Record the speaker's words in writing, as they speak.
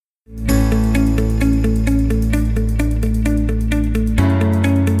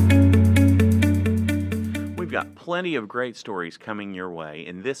plenty of great stories coming your way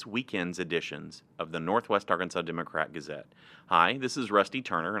in this weekend's editions of the Northwest Arkansas Democrat Gazette. Hi, this is Rusty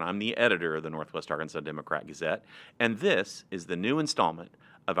Turner, and I'm the editor of the Northwest Arkansas Democrat Gazette, and this is the new installment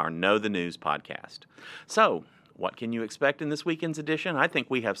of our Know the News podcast. So, what can you expect in this weekend's edition? I think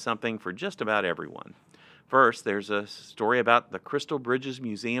we have something for just about everyone. First, there's a story about the Crystal Bridges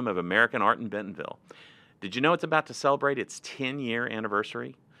Museum of American Art in Bentonville. Did you know it's about to celebrate its 10-year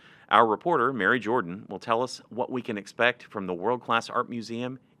anniversary? Our reporter, Mary Jordan, will tell us what we can expect from the world-class art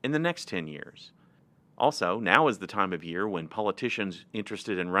museum in the next 10 years. Also, now is the time of year when politicians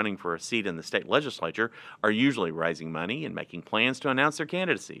interested in running for a seat in the state legislature are usually raising money and making plans to announce their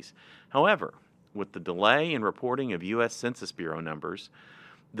candidacies. However, with the delay in reporting of U.S. Census Bureau numbers,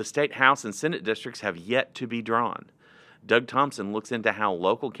 the state House and Senate districts have yet to be drawn. Doug Thompson looks into how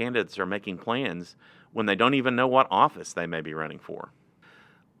local candidates are making plans when they don't even know what office they may be running for.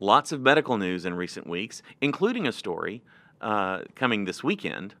 Lots of medical news in recent weeks, including a story coming this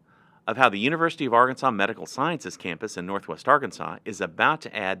weekend of how the University of Arkansas Medical Sciences campus in Northwest Arkansas is about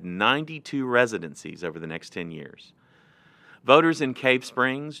to add 92 residencies over the next 10 years. Voters in Cave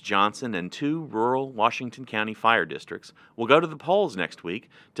Springs, Johnson, and 2 rural Washington County fire districts will go to the polls next week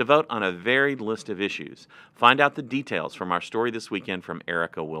to vote on a varied list of issues. Find out the details from our story this weekend from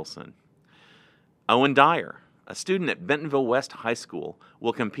Erica Wilson. Owen Dyer, a student at Bentonville West High School,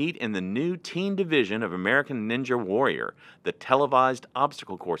 will compete in the new teen division of American Ninja Warrior, the televised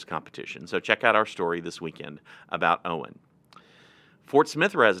obstacle course competition. So check out our story this weekend about Owen. Fort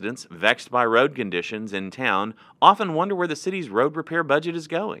Smith residents, vexed by road conditions in town, often wonder where the city's road repair budget is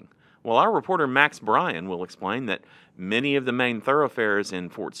going. Well, our reporter Max Bryan will explain that many of the main thoroughfares in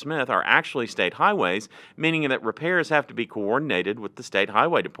Fort Smith are actually state highways, meaning that repairs have to be coordinated with the state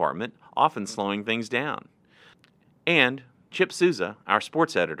highway department, often slowing things down. And Chip Souza, our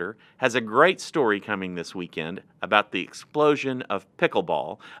sports editor, has a great story coming this weekend about the explosion of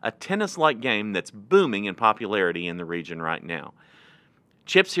pickleball, a tennis-like game that's booming in popularity in the region right now.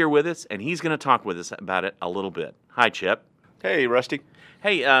 Chip's here with us, and he's going to talk with us about it a little bit. Hi, Chip. Hey, Rusty.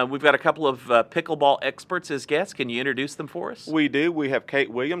 Hey, we've got a couple of pickleball experts as guests. Can you introduce them for us? We do. We have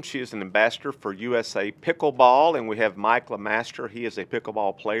Kate Williams. She is an ambassador for USA Pickleball. And we have Mike LeMaster. He is a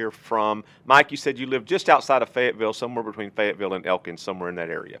pickleball player from, Mike, you said you live just outside of Fayetteville, somewhere between Fayetteville and Elkins, somewhere in that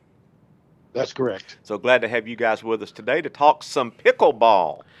area. That's correct. So glad to have you guys with us today to talk some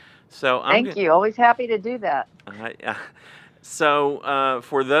pickleball. So Thank you. Always happy to do that. So,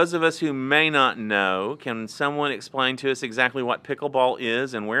 for those of us who may not know, can someone explain to us exactly what pickleball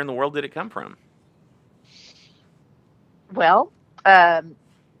is and where in the world did it come from? Well, the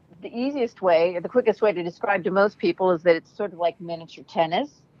easiest way, or the quickest way to describe to most people is that it's sort of like miniature tennis,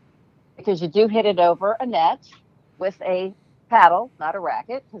 because you do hit it over a net with a paddle, not a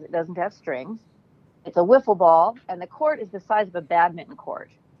racket, because it doesn't have strings. It's a wiffle ball, and the court is the size of a badminton court.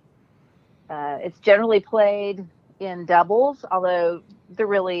 It's generally played in doubles, although the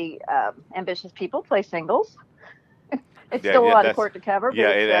really ambitious people play singles. It's still a lot of court to cover, but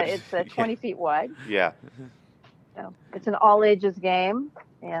it's 20 feet wide. Yeah. So it's an all ages game,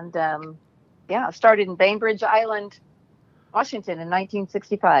 and it started in Bainbridge Island, Washington in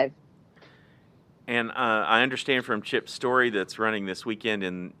 1965. And I understand from Chip's story that's running this weekend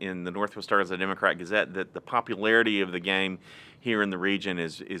in the Northwest Arkansas Democrat Gazette that the popularity of the game here in the region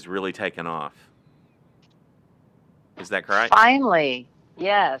is really taken off. Is that correct? Finally,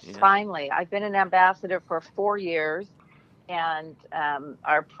 yes, finally. I've been an ambassador for 4 years, and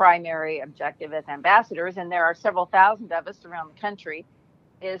our primary objective as ambassadors, and there are several thousand of us around the country,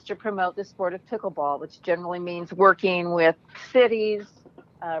 is to promote the sport of pickleball, which generally means working with cities,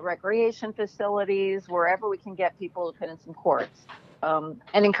 recreation facilities, wherever we can get people to put in some courts, and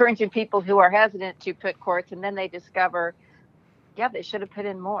encouraging people who are hesitant to put courts, and then they discover, they should have put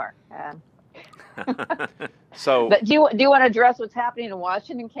in more. But do you want to address what's happening in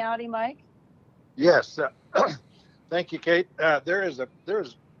Washington County, Mike? Yes. Thank you, Kate. There is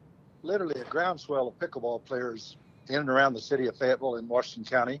literally a groundswell of pickleball players in and around the city of Fayetteville in Washington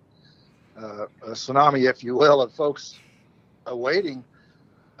County. A tsunami, if you will, of folks awaiting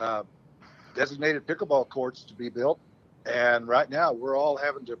designated pickleball courts to be built. And right now, we're all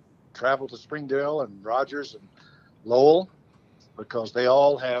having to travel to Springdale and Rogers and Lowell because they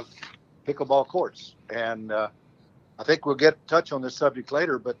all have pickleball courts. And I think we'll get touch on this subject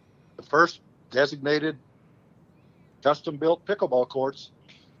later, but the first designated custom-built pickleball courts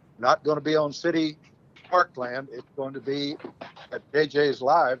not going to be on city parkland. It's going to be at JJ's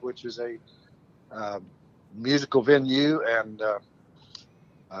Live, which is a musical venue and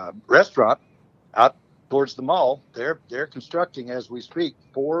restaurant out towards the mall. They're constructing, as we speak,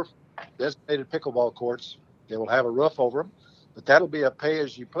 4 designated pickleball courts They will have a roof over them, but that'll be a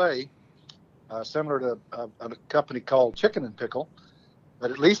pay-as-you-play, similar to a company called Chicken and Pickle. But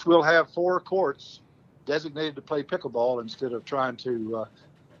at least we'll have 4 courts designated to play pickleball instead of trying to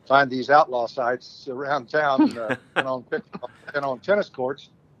find these outlaw sites around town and on pickleball and on tennis courts.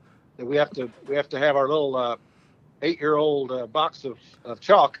 That we have to have our little 8-year-old box of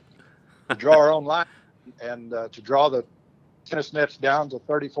chalk to draw our own line and to draw the tennis nets down to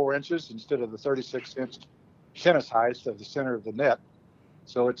 34 inches instead of the 36-inch tennis height of the center of the net.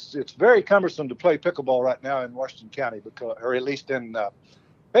 So it's very cumbersome to play pickleball right now in Washington County, or at least in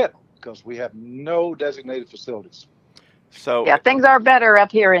Fayetteville, because we have no designated facilities. So yeah, things are better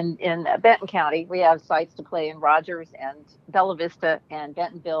up here in Benton County. We have sites to play in Rogers and Bella Vista and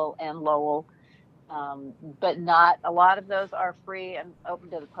Bentonville and Lowell, but not a lot of those are free and open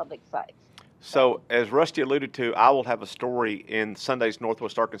to the public sites. So, as Rusty alluded to, I will have a story in Sunday's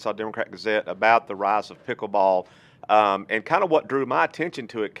Northwest Arkansas Democrat Gazette about the rise of pickleball. And kind of what drew my attention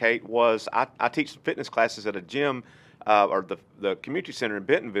to it, Kate, was I teach some fitness classes at a gym or the community center in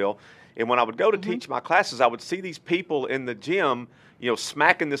Bentonville. And when I would go to teach my classes, I would see these people in the gym,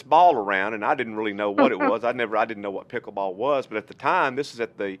 smacking this ball around, and I didn't really know what it was. I didn't know what pickleball was. But at the time, this is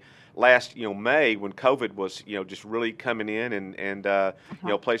at the last, May, when COVID was, just really coming in,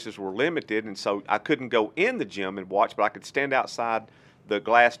 and places were limited, and so I couldn't go in the gym and watch, but I could stand outside the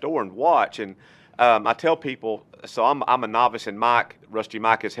glass door and watch. And I tell people, so I'm a novice, and Rusty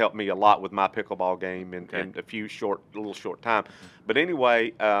Mike has helped me a lot with my pickleball game in a little short time. But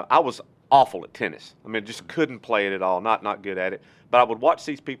anyway, I was awful at tennis. I mean, just couldn't play it at all, not good at it. But I would watch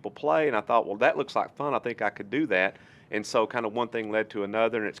these people play, and I thought, well, that looks like fun. I think I could do that. And so kind of one thing led to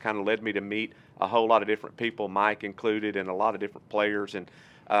another, and it's kind of led me to meet a whole lot of different people, Mike included, and a lot of different players, and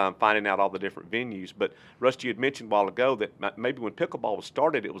finding out all the different venues. But Rusty, you had mentioned a while ago that maybe when pickleball was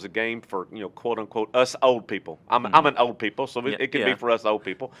started, it was a game for, quote unquote, us old people. I'm an old people, so it can be for us old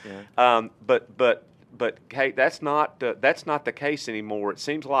people. Yeah. But Kate, that's not the case anymore. It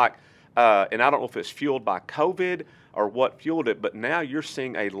seems like, and I don't know if it's fueled by COVID or what fueled it, but now you're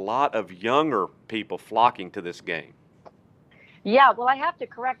seeing a lot of younger people flocking to this game. Yeah, well, I have to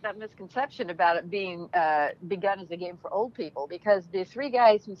correct that misconception about it being begun as a game for old people, because the 3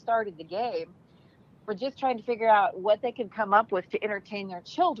 guys who started the game were just trying to figure out what they could come up with to entertain their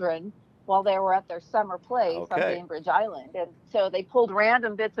children while they were at their summer place on Bainbridge Island. And so they pulled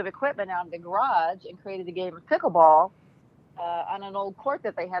random bits of equipment out of the garage and created a game of pickleball on an old court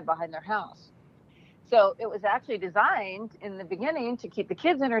that they had behind their house. So it was actually designed in the beginning to keep the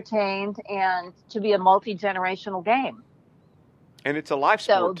kids entertained and to be a multi-generational game. And it's a life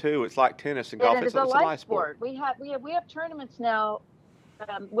sport too. It's like tennis and golf. It's a life sport. We have tournaments now.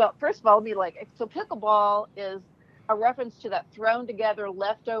 Well, first of all, so pickleball is a reference to that thrown together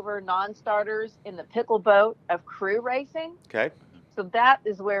leftover non-starters in the pickle boat of crew racing. Okay. So that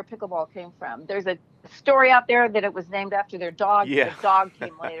is where pickleball came from. There's a story out there that it was named after their dog. Yeah. The dog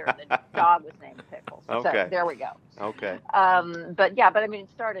came later. The dog was named Pickles. Okay. So there we go. Okay. But I mean, it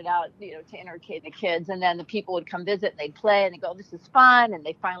started out, to entertain the kids, and then the people would come visit and they'd play and they go, this is fun. And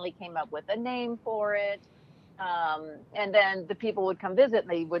they finally came up with a name for it. And then the people would come visit and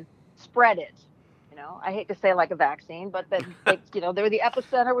they would spread it. I hate to say like a vaccine, but then they were the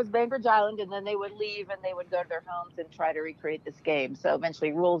epicenter was Bainbridge Island, and then they would leave and they would go to their homes and try to recreate this game. So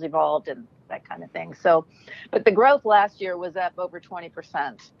eventually rules evolved and that kind of thing. So, but the growth last year was up over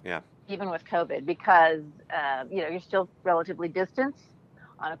 20%. Yeah. Even with COVID, because you're still relatively distanced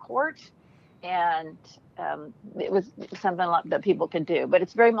on a court, and it was something that people could do. But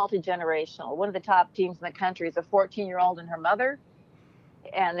it's very multi-generational. One of the top teams in the country is a 14-year-old and her mother.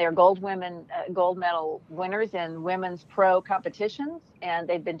 And they're gold medal winners in women's pro competitions, and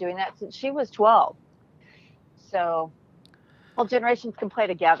they've been doing that since she was 12. So, all generations can play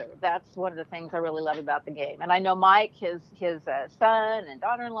together. That's one of the things I really love about the game. And I know Mike, his son and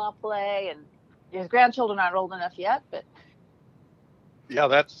daughter-in-law play, and his grandchildren aren't old enough yet. But yeah,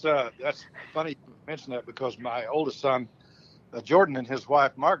 that's funny you mention that, because my oldest son, Jordan, and his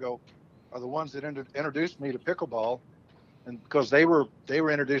wife Margot are the ones that introduced me to pickleball. And because they were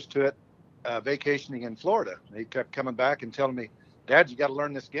introduced to it vacationing in Florida. They kept coming back and telling me, Dad, you got to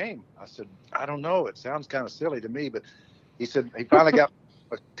learn this game. I said, I don't know. It sounds kind of silly to me. But he said he finally got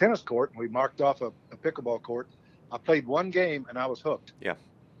a tennis court, and we marked off a pickleball court. I played one game, and I was hooked. Yeah,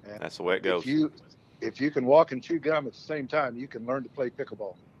 and that's the way it goes. If you can walk and chew gum at the same time, you can learn to play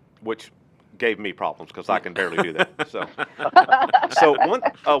pickleball. Which gave me problems, because I can barely do that. So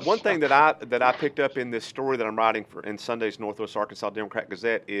one thing that I picked up in this story that I'm writing in Sunday's Northwest Arkansas Democrat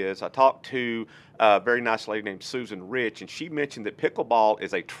Gazette is I talked to a very nice lady named Susan Rich, and she mentioned that pickleball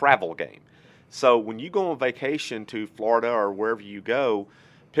is a travel game. So when you go on vacation to Florida or wherever you go,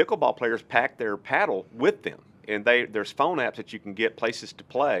 pickleball players pack their paddle with them. And there's phone apps that you can get places to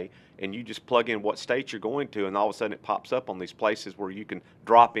play, and you just plug in what state you're going to, and all of a sudden it pops up on these places where you can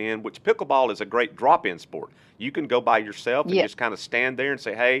drop in, which pickleball is a great drop-in sport. You can go by yourself and just kind of stand there and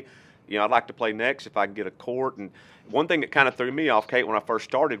say, hey, I'd like to play next if I can get a court. And one thing that kind of threw me off, Kate, when I first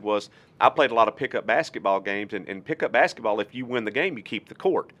started was I played a lot of pickup basketball games, and pickup basketball, if you win the game, you keep the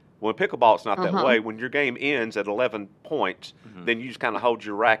court. Well, in pickleball, it's not that way. When your game ends at 11 points, then you just kind of hold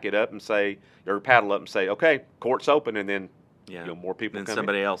your racket up and say, or paddle up and say, okay, court's open, and then more people then come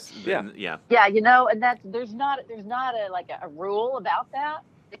somebody in. else. Yeah. And there's not a rule about that.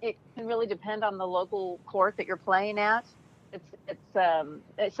 It can really depend on the local court that you're playing at.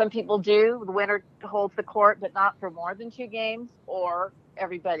 It's some people do. The winner holds the court, but not for more than 2 games, or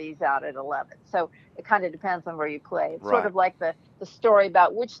everybody's out at 11. So it kind of depends on where you play. It's sort of like the story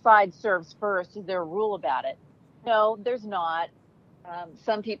about which side serves first. Is there a rule about it? No, there's not.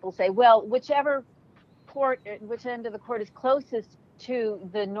 Some people say, well, which end of the court is closest to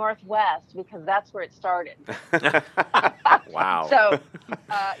the northwest, because that's where it started. Wow. So,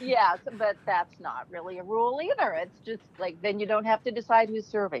 but that's not really a rule either. It's just like, then you don't have to decide who's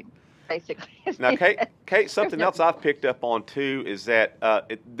serving, basically. Now, Kate, something else I've picked up on too is that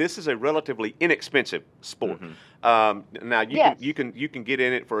this is a relatively inexpensive sport. Now you can get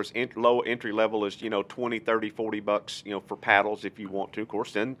in it for as low entry level as $20, $30, $40 for paddles if you want to. Of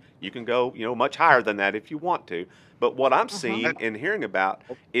course, then you can go much higher than that if you want to. But what I'm seeing and hearing about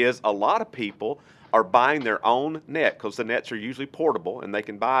is a lot of people are buying their own net, because the nets are usually portable, and they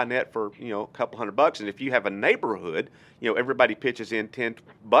can buy a net for a couple $100. And if you have a neighborhood, everybody pitches in $10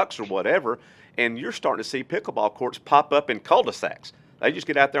 or whatever, and you're starting to see pickleball courts pop up in cul-de-sacs. They just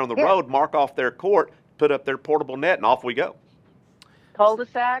get out there on the road, mark off their court, put up their portable net, and off we go.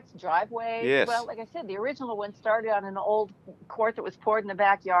 Cul-de-sacs, driveways. Yes. Well, like I said, the original one started on an old court that was poured in the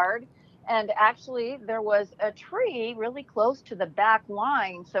backyard. And actually, there was a tree really close to the back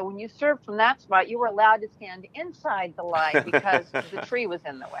line. So when you served from that spot, you were allowed to stand inside the line because the tree was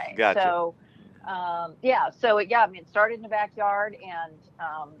in the way. Gotcha. So, it started in the backyard,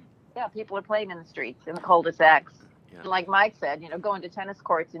 and people are playing in the streets, in the cul-de-sacs. Yeah. Like Mike said, going to tennis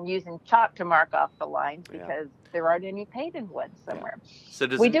courts and using chalk to mark off the lines because there aren't any painted ones somewhere. So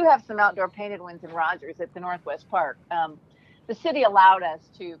we do have some outdoor painted ones in Rogers at the Northwest Park. The city allowed us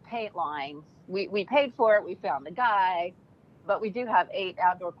to paint lines. We paid for it. We found the guy, but we do have 8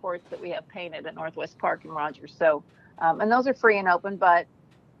 outdoor courts that we have painted at Northwest Park in Rogers. So, and those are free and open, but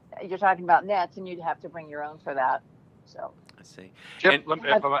you're talking about nets, and you'd have to bring your own for that. So I see. Chip, let me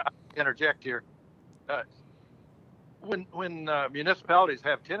interject here. When municipalities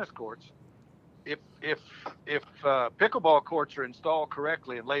have tennis courts, if pickleball courts are installed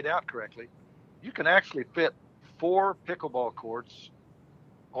correctly and laid out correctly, you can actually fit 4 pickleball courts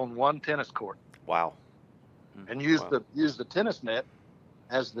on 1 tennis court. Wow. And use the tennis net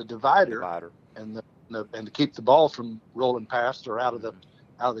as the divider. And to keep the ball from rolling past or out of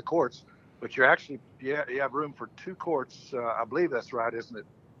the courts. But you have room for 2 courts. I believe that's right, isn't it,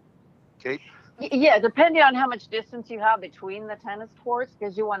 Kate? Yeah, depending on how much distance you have between the tennis courts,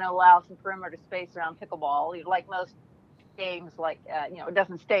 because you want to allow some perimeter space around pickleball. Like most games,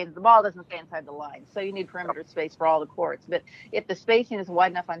 the ball doesn't stay inside the line, so you need perimeter space for all the courts. But if the spacing is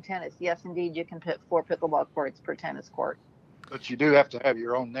wide enough on tennis, yes, indeed, you can put 4 pickleball courts per tennis court. But you do have to have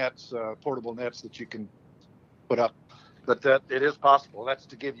your own nets, portable nets that you can put up. But that it is possible. That's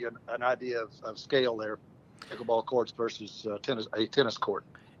to give you an idea of scale there. Pickleball courts versus a tennis court.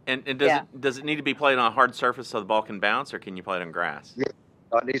 And does it need to be played on a hard surface so the ball can bounce, or can you play it on grass? Yeah,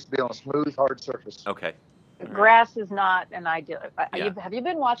 it needs to be on a smooth, hard surface. Okay. Grass is not an ideal. Have you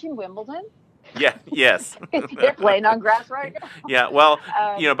been watching Wimbledon? Yeah. Yes. They're playing on grass right now. Yeah. Well,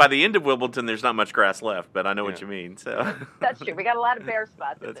 by the end of Wimbledon, there's not much grass left, but I know what you mean. So that's true. We got a lot of bare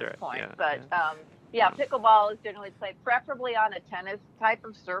spots at this point. Yeah. But pickleball is generally played preferably on a tennis type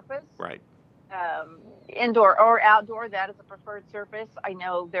of surface. Right. Indoor or outdoor, that is a preferred surface. I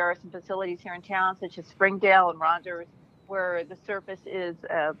know there are some facilities here in town, such as Springdale and Rogers, where the surface is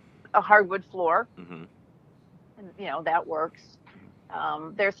a hardwood floor. Mm-hmm. And, that works.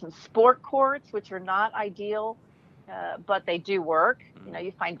 There's some sport courts, which are not ideal, but they do work. Mm-hmm.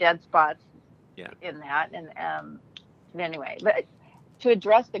 You find dead spots in that. And anyway, but to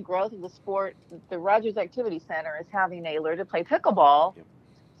address the growth of the sport, the Rogers Activity Center is having a Learn to Play Pickleball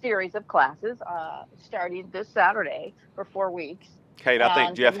series of classes starting this Saturday for 4 weeks. Kate, I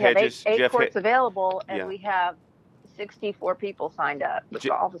think Jeff Hedges. We have 8 courts available, and we have 64 people signed up.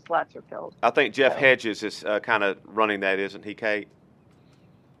 All the slots are filled. I think Jeff Hedges is kind of running that, isn't he, Kate?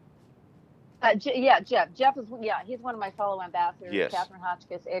 Jeff. Jeff is he's one of my fellow ambassadors. Yes. Catherine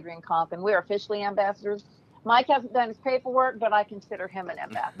Hotchkiss, Adrian Comp, and we're officially ambassadors. Mike hasn't done his paperwork, but I consider him an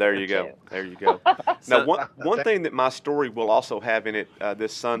ambassador. There you go. Too. There you go. Now, one thing that my story will also have in it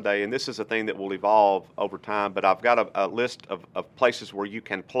this Sunday, and this is a thing that will evolve over time, but I've got a list of places where you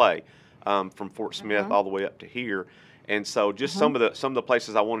can play from Fort Smith all the way up to here. And so just some of the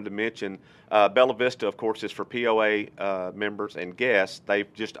places I wanted to mention, Bella Vista, of course, is for POA members and guests.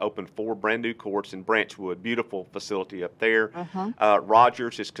 They've just opened 4 brand new courts in Branchwood. Beautiful facility up there.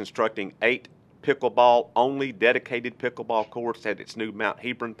 Rogers is constructing 8 pickleball-only dedicated pickleball courts at its new Mount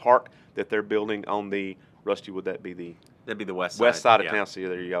Hebron Park that they're building on the, Rusty, would that be the? That'd be the west side of town. See,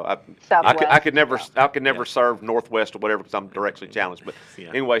 there you go. I could never serve northwest or whatever because I'm directly challenged. But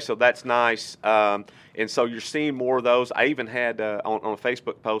anyway, so that's nice. And so you're seeing more of those. I even had on a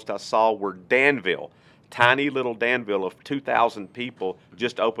Facebook post I saw where Danville, tiny little Danville of 2,000 people,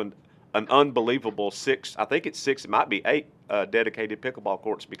 just opened an unbelievable 6. I think it's 6. It might be 8 dedicated pickleball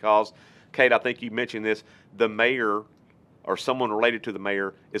courts because, Kate, I think you mentioned this. The mayor or someone related to the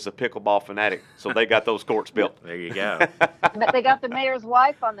mayor is a pickleball fanatic, so they got those courts built. There you go. But they got the mayor's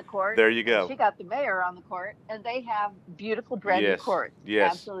wife on the court. There you go. She got the mayor on the court, and they have beautiful brand new courts.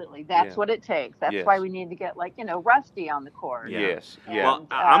 Yes. Absolutely. That's what it takes. That's why we need to get, Rusty on the court. Yes. Well,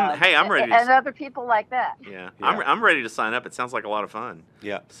 I'm ready. And other people like that. Yeah. I'm ready to sign up. It sounds like a lot of fun.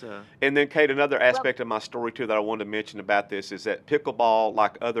 Yeah. So. And then, Kate, another aspect of my story too that I wanted to mention about this is that pickleball,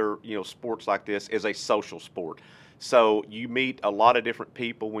 like other sports like this, is a social sport. So you meet a lot of different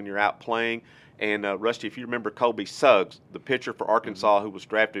people when you're out playing. And Rusty, if you remember Colby Suggs, the pitcher for Arkansas who was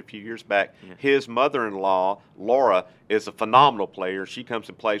drafted a few years back, his mother-in-law, Laura, is a phenomenal player. She comes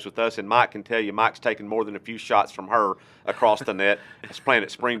and plays with us, and Mike can tell you Mike's taken more than a few shots from her across the net. He's playing at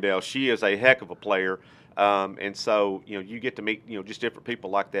Springdale. She is a heck of a player. And so, you get to meet, just different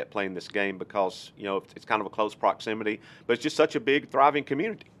people like that playing this game because, it's kind of a close proximity. But it's just such a big, thriving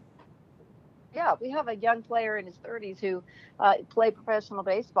community. Yeah, we have a young player in his 30s who played professional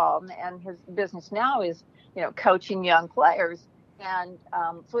baseball, and his business now is, coaching young players. And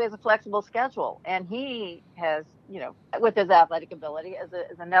so he has a flexible schedule, and he has, with his athletic ability, as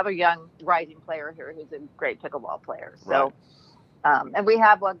another young rising player here who's a great pickleball player. So, and we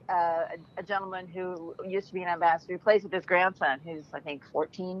have a gentleman who used to be an ambassador who plays with his grandson, who's I think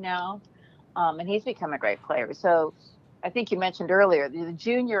 14 now, and he's become a great player. So. I think you mentioned earlier, the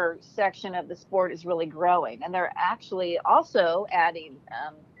junior section of the sport is really growing, and they're actually also adding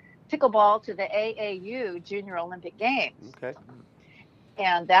pickleball to the AAU Junior Olympic Games. Okay.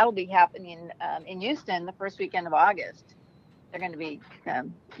 And that'll be happening in Houston the first weekend of August. They're going to be,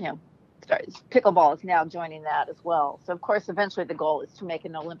 pickleball is now joining that as well. So, of course, eventually the goal is to make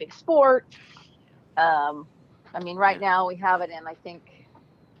an Olympic sport. Right now we have it in, I think,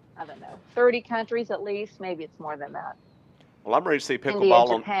 30 countries at least. Maybe it's more than that. Well, I'm ready to see pickleball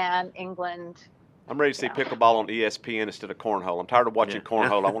India, Japan, England. I'm ready to see pickleball on ESPN instead of cornhole. I'm tired of watching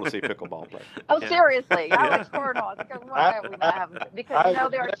cornhole. I want to see pickleball play. Oh, seriously? I like cornhole. Why are we not having? Because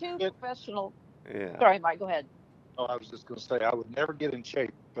there are 2 professional. Yeah. Sorry, Mike. Go ahead. Oh, I was just going to say I would never get in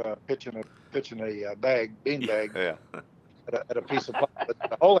shape pitching a bean bag at a piece of pie. But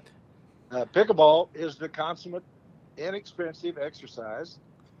the whole pickleball is the consummate, inexpensive exercise.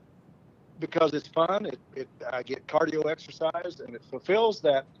 Because it's fun, I get cardio exercise, and it fulfills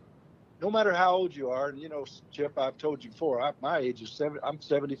that. No matter how old you are, and Chip, I've told you before, my age is I'm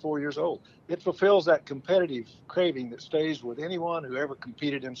 74 years old. It fulfills that competitive craving that stays with anyone who ever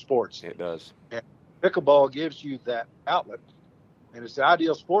competed in sports. It does. And pickleball gives you that outlet, and it's the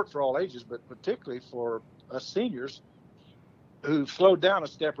ideal sport for all ages, but particularly for us seniors who've slowed down a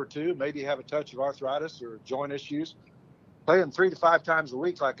step or two, maybe have a touch of arthritis or joint issues. Playing 3 to 5 times a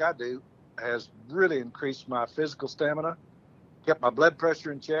week like I do has really increased my physical stamina, kept my blood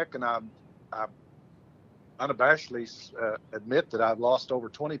pressure in check, and I unabashedly admit that I've lost over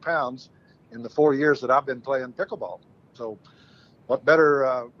 20 pounds in the 4 years that I've been playing pickleball. So what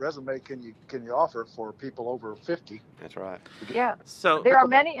better resume can you offer for people over 50? That's right. Yeah. So there are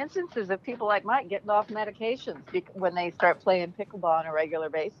many instances of people like Mike getting off medications when they start playing pickleball on a regular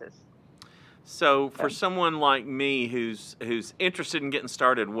basis. So for someone like me who's interested in getting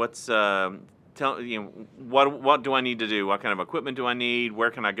started, what do I need to do? What kind of equipment do I need?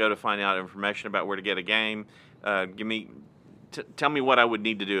 Where can I go to find out information about where to get a game? Tell me what I would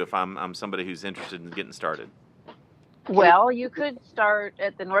need to do if I'm somebody who's interested in getting started. Well, you could start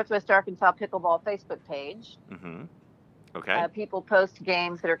at the Northwest Arkansas Pickleball Facebook page. Mm-hmm. Okay. People post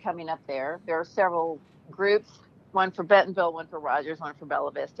games that are coming up there. There are several groups. One for Bentonville, one for Rogers, one for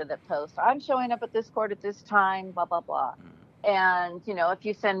Bella Vista that post, I'm showing up at this court at this time, blah, blah, blah. And, if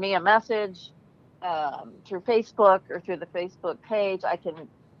you send me a message through Facebook or through the Facebook page, I can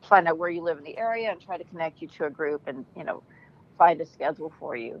find out where you live in the area and try to connect you to a group and, find a schedule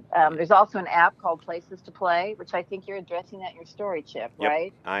for you. There's also an app called Places to Play, which I think you're addressing that in your story, Chip, Yep,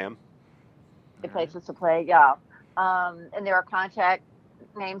 right? I am. The Places to Play, yeah. And there are contact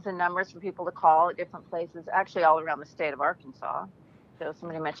names and numbers for people to call at different places, actually all around the state of Arkansas. So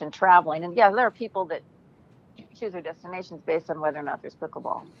somebody mentioned traveling. And, there are people that choose their destinations based on whether or not there's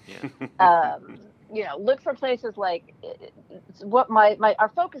pickleball. Yeah. Look for places like what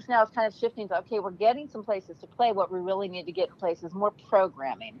our focus now is kind of shifting to, okay, we're getting some places to play. What we really need to get in place is more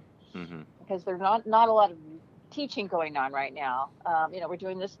programming, because there's not a lot of teaching going on right now. We're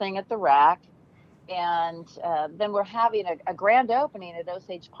doing this thing at the rack, and then we're having a grand opening at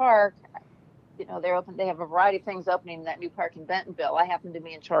Osage Park. They're open. They have a variety of things opening in that new park in Bentonville. I happen to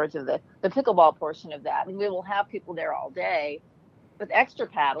be in charge of the pickleball portion of that, and we will have people there all day with extra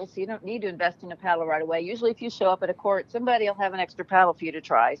paddles. So you don't need to invest in a paddle right away. Usually, if you show up at a court, somebody will have an extra paddle for you to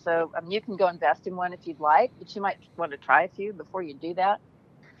try. So you can go invest in one if you'd like, but you might want to try a few before you do that.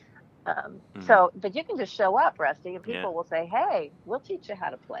 But you can just show up, Rusty, and people will say, "Hey, we'll teach you how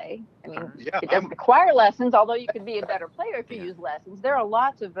to play." I mean, it doesn't require lessons, although you could be a better player if you use lessons. There are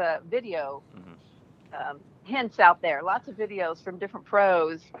lots of video hints out there, lots of videos from different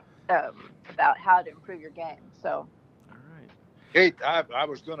pros about how to improve your game. So, all right, Kate, I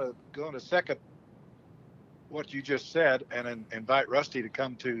was going to second what you just said and invite Rusty to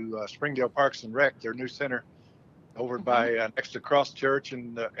come to Springdale Parks and Rec, their new center over by next to Cross Church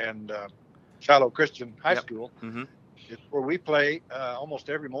and Shiloh Christian High School. It's where we play almost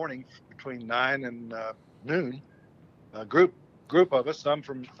every morning between 9 and noon. A group of us, some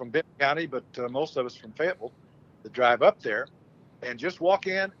from Benton County, but most of us from Fayetteville, that drive up there and just walk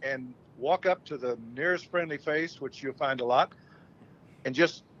in and walk up to the nearest friendly face, which you'll find a lot, and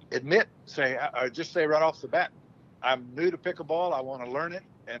just say right off the bat, I'm new to pickleball. I want to learn it.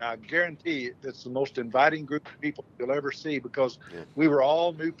 And I guarantee it's the most inviting group of people you'll ever see, because we were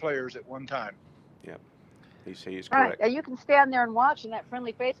all new players at one time. Yep. He's correct. Right. And you can stand there and watch, and that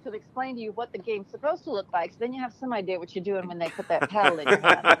friendly face could explain to you what the game's supposed to look like. So then you have some idea what you're doing when they put that paddle in your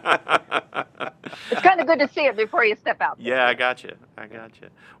hand. It's kind of good to see it before you step out there. Yeah, I got you.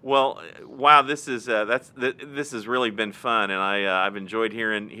 Well, wow, this is this has really been fun, and I've enjoyed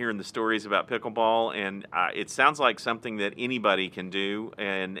hearing the stories about pickleball, and it sounds like something that anybody can do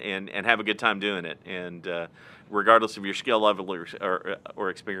and have a good time doing it, and regardless of your skill level or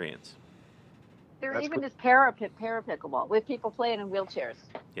experience. There even is para pickleball with people playing in wheelchairs.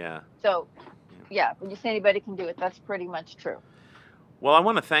 Yeah. So, when you say anybody can do it, that's pretty much true. Well, I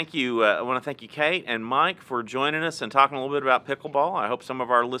want to thank you. Kate and Mike, for joining us and talking a little bit about pickleball. I hope some of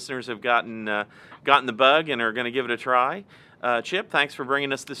our listeners have gotten the bug and are going to give it a try. Chip, thanks for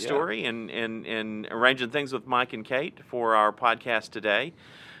bringing us this story and arranging things with Mike and Kate for our podcast today.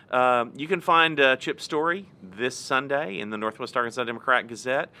 You can find Chip's story this Sunday in the Northwest Arkansas Democrat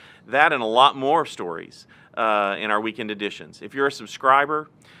Gazette. That and a lot more stories in our weekend editions. If you're a subscriber,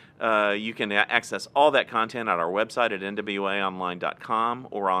 you can access all that content at our website at nwaonline.com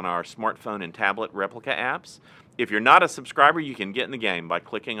or on our smartphone and tablet replica apps. If you're not a subscriber, you can get in the game by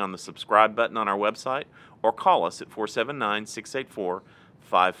clicking on the subscribe button on our website or call us at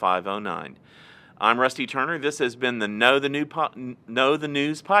 479-684-5509. I'm Rusty Turner. This has been the Know the News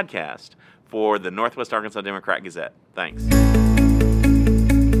podcast for the Northwest Arkansas Democrat Gazette. Thanks.